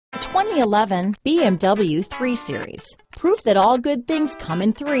2011 BMW 3 Series. Proof that all good things come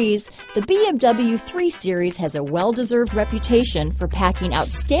in threes, the BMW 3 Series has a well-deserved reputation for packing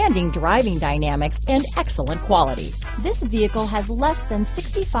outstanding driving dynamics and excellent quality. This vehicle has less than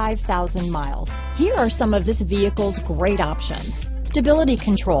 65,000 miles. Here are some of this vehicle's great options: stability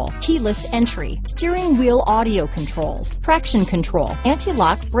control, keyless entry, steering wheel audio controls, traction control,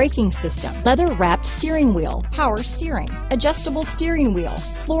 anti-lock braking system, leather-wrapped steering wheel, power steering, adjustable steering wheel,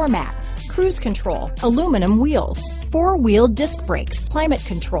 floor mats, cruise control, aluminum wheels, four-wheel disc brakes, climate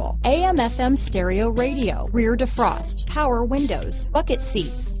control, AM/FM stereo radio, rear defrost, power windows, bucket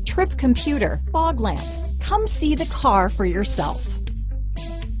seats, trip computer, fog lamps. Come see the car for yourself.